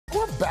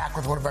back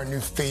with one of our new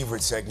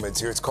favorite segments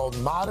here. It's called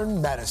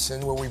Modern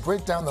Medicine, where we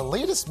break down the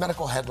latest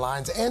medical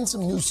headlines and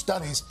some new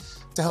studies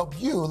to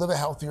help you live a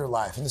healthier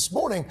life. And this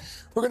morning,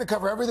 we're going to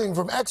cover everything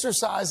from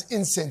exercise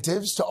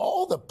incentives to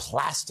all the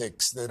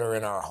plastics that are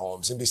in our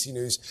homes. NBC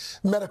News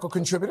medical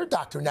contributor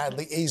Dr.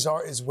 Natalie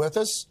Azar is with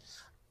us.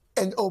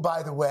 And oh,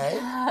 by the way,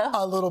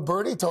 a little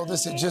birdie told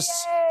us it just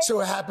so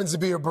happens to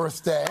be her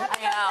birthday. I'm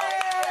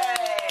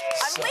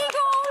legal.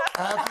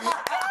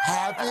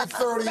 Happy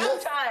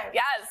 30th.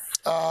 Yes.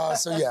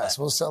 So yes,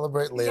 we'll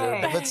celebrate later.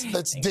 But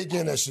let's dig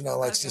in, as Chanel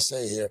likes to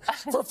say here.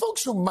 For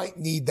folks who might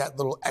need that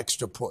little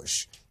extra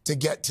push to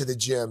get to the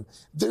gym,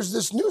 there's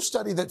this new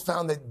study that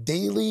found that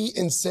daily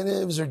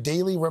incentives or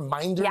daily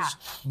reminders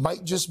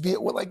might just be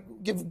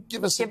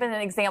give us an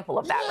example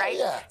of that, right?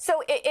 Yeah.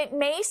 So it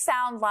may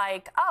sound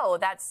like, oh,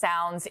 that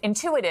sounds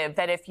intuitive,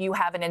 that if you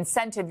have an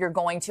incentive, you're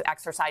going to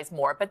exercise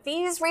more. But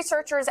these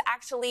researchers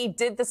actually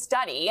did the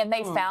study, and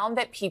they found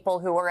that people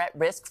who are at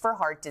risk for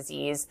heart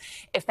disease,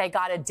 if they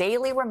got a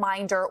daily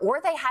reminder or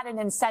they had an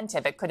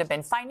incentive, it could have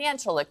been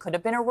financial, it could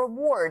have been a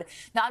reward,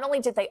 not only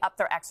did they up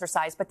their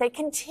exercise, but they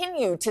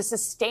continued to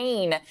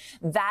sustain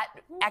that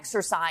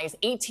exercise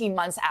 18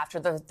 months after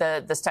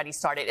the study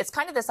started. It's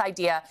kind of this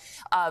idea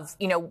of,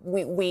 you know,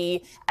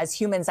 we as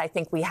humans, I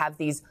think we have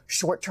these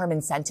short-term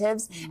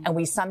incentives, and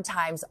we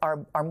sometimes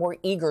are more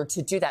eager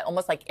to do that,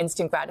 almost like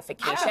instant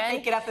gratification. I have to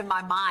make it up in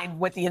my mind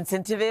what the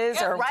incentive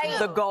is or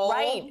the goal.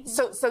 Right.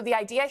 So the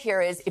idea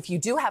here is, if you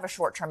do have a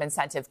short-term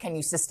incentive, can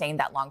you sustain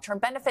that long-term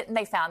benefit? And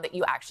they found that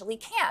you actually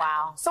can.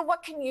 Wow. So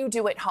what can you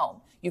do at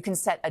home? You can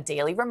set a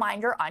daily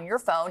reminder on your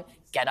phone,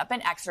 get up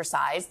and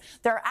exercise.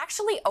 There are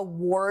actually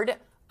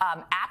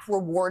app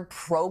reward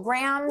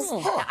programs.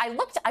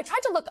 I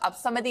tried to look up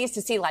some of these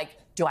to see, like,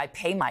 do I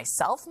pay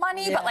myself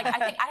money? But I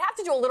think I have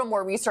to do a little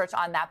more research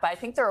on that. But I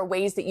think there are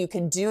ways that you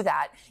can do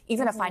that,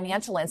 even a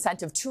financial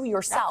incentive to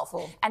yourself,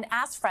 and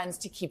ask friends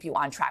to keep you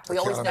on track. We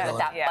always know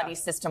that buddy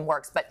system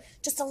works, but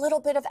just a little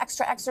bit of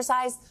extra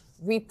exercise,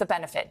 reap the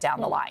benefit down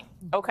the line.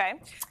 Okay.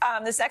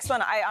 This next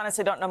one, I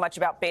honestly don't know much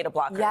about beta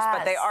blockers,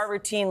 but they are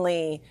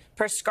routinely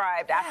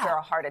prescribed after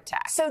a heart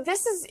attack. So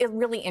this is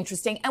really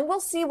interesting, and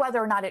we'll see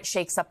whether or not it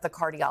shakes up the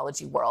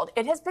cardiology world.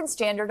 It has been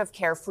standard of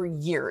care for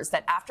years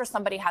that after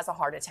somebody has a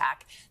heart attack,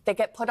 they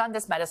get put on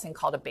this medicine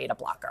called a beta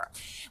blocker.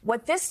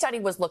 What this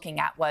study was looking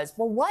at was,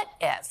 well, what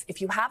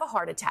if you have a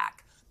heart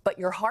attack, but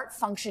your heart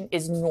function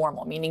is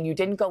normal, meaning you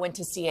didn't go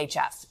into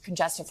CHF,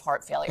 congestive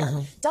heart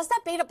failure. Does that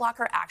beta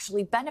blocker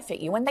actually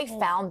benefit you? And they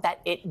found that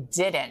it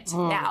didn't.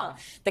 Now,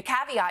 the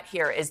caveat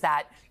here is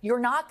that you're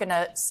not going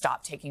to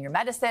stop taking your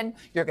medicine.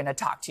 You're going to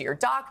talk to your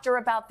doctor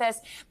about this.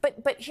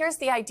 But here's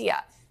the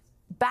idea.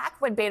 Back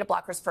when beta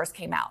blockers first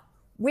came out,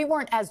 we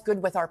weren't as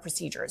good with our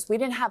procedures. We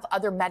didn't have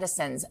other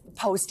medicines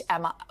post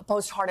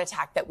heart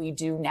attack that we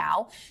do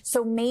now.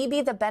 So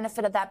maybe the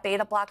benefit of that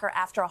beta blocker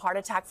after a heart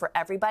attack for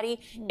everybody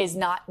is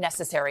not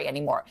necessary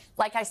anymore.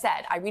 Like I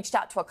said, I reached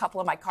out to a couple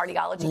of my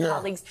cardiology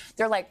colleagues.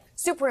 They're like,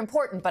 super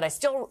important, but I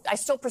still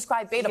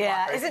prescribe beta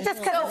blockers. Is it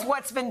just because it's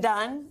what's been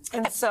done?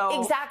 And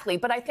so exactly.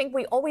 But I think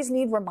we always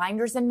need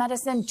reminders in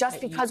medicine. Just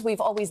because we've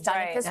always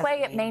done it this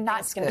way, it may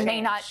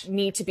not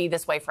need to be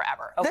this way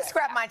forever. This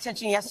grabbed my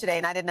attention yesterday,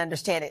 and I didn't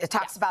understand it. It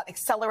talks about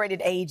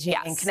accelerated aging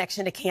in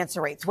connection to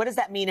cancer rates. What does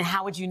that mean, and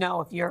how would you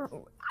know if you're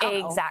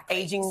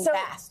aging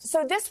fast?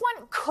 So this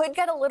one could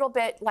get a little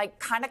bit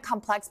kind of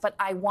complex, but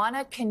I want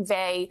to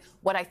convey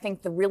what I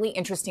think the really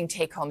interesting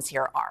take-homes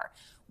here are.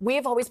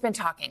 We've always been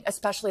talking,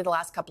 especially the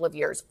last couple of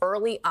years,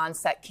 early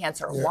onset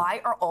cancer. Why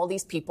are all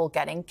these people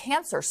getting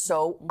cancer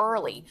so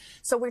early?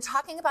 So we're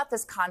talking about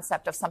this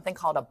concept of something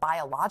called a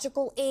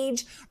biological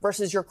age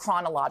versus your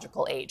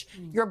chronological age.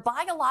 Your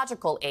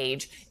biological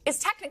age is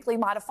technically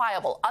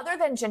modifiable. Other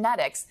than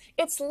genetics,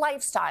 it's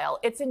lifestyle,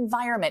 it's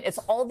environment, it's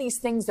all these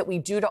things that we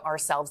do to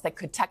ourselves that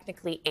could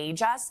technically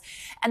age us.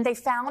 And they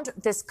found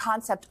this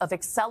concept of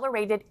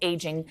accelerated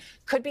aging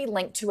could be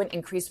linked to an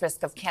increased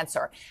risk of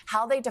cancer.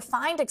 How they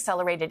defined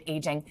accelerated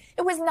aging,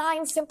 it was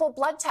 9 simple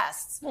blood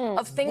tests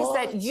of things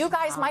that you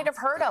guys might have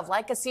heard of,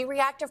 like a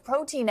C-reactive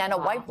protein and a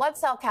white blood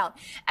cell count.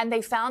 And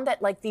they found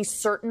that these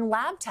certain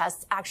lab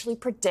tests actually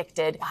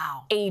predicted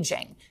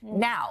aging.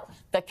 Now,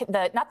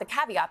 not the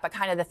caveat, but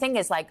kind of the thing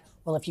is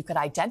well, if you could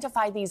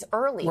identify these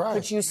early,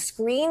 could you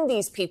screen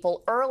these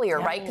people earlier,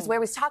 right? Because we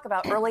always talk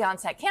about early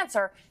onset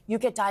cancer, you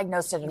get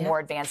diagnosed at a more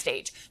advanced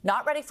age.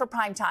 Not ready for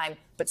prime time,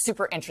 but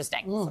super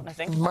interesting.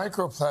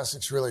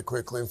 Microplastics, really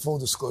quickly, in full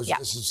disclosure,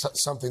 this is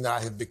something that I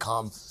have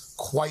become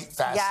quite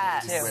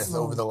fascinated with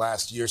over the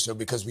last year or so,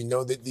 because we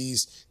know that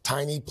these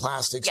tiny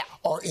plastics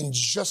are in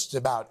just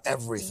about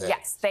everything.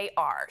 Yes, they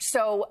are.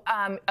 So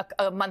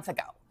a month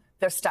ago,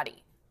 their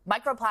study,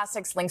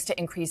 microplastics links to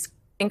increased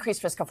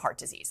risk of heart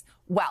disease.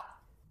 Well,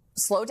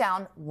 slow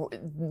down.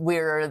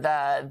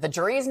 The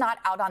jury is not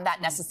out on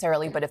that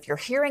necessarily, but if you're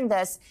hearing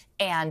this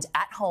and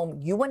at home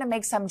you want to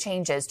make some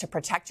changes to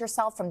protect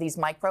yourself from these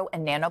micro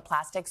and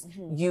nanoplastics,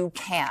 you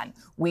can.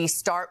 We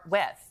start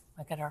with,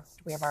 do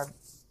we have our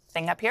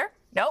thing up here?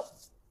 Nope.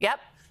 Yep.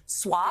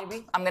 swap.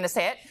 Maybe. I'm going to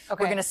say it.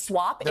 Okay. We're going to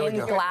swap in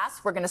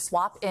glass. We're going to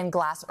swap in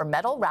glass or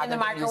metal rather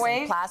than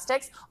using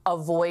plastics.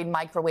 Avoid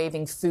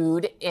microwaving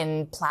food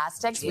in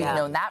plastics. We've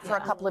known that for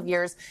a couple of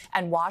years.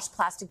 And wash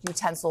plastic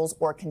utensils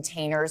or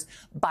containers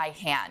by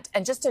hand.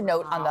 And just a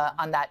note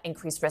on that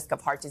increased risk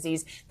of heart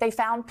disease, they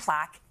found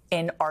plaque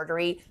in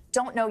artery.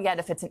 Don't know yet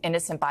if it's an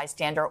innocent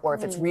bystander or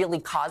if it's really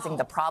causing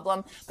the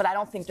problem, but I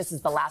don't think this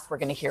is the last we're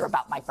going to hear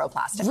about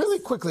microplastics. Really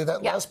quickly,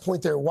 that last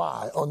point there,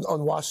 why?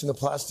 On washing the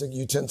plastic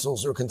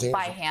utensils or containers?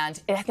 By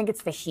hand. I think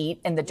it's the heat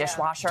in the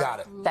dishwasher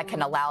that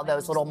can allow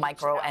those little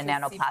micro and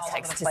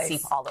nanoplastics to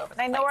seep all over the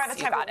place. I know we're out of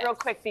time, but real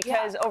quick,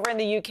 because over in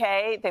the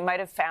UK, they might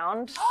have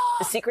found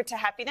the secret to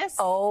happiness.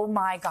 Oh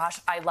my gosh,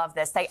 I love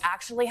this. They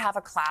actually have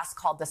a class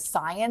called The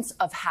Science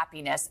of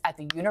Happiness at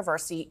the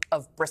University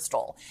of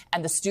Bristol.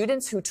 And the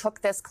students who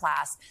took this class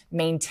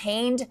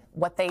maintained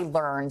what they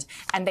learned,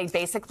 and they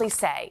basically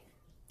say,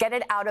 get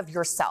it out of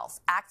yourself.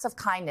 Acts of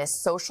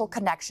kindness, social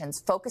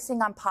connections, focusing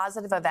on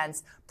positive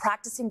events,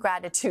 practicing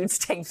gratitude,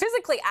 staying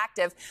physically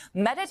active,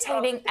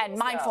 meditating, and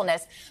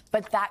mindfulness.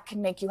 But that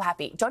can make you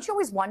happy. Don't you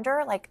always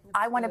wonder, like,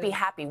 I want to be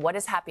happy. What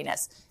is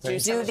happiness?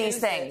 Do these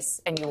things,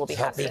 and you will be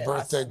happy. Happy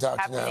birthday,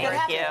 Dr. Natalie.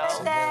 Happy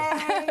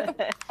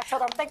birthday. I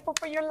told her I'm thankful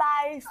for your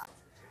life.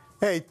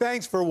 Hey,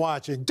 thanks for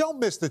watching. Don't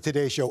miss the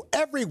Today Show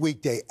every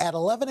weekday at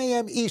 11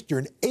 a.m.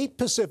 Eastern, 8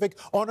 Pacific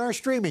on our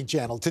streaming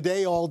channel,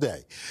 Today All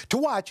Day. To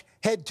watch,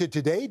 head to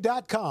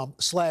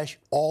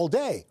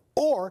today.com/allday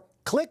or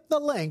click the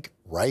link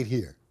right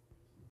here.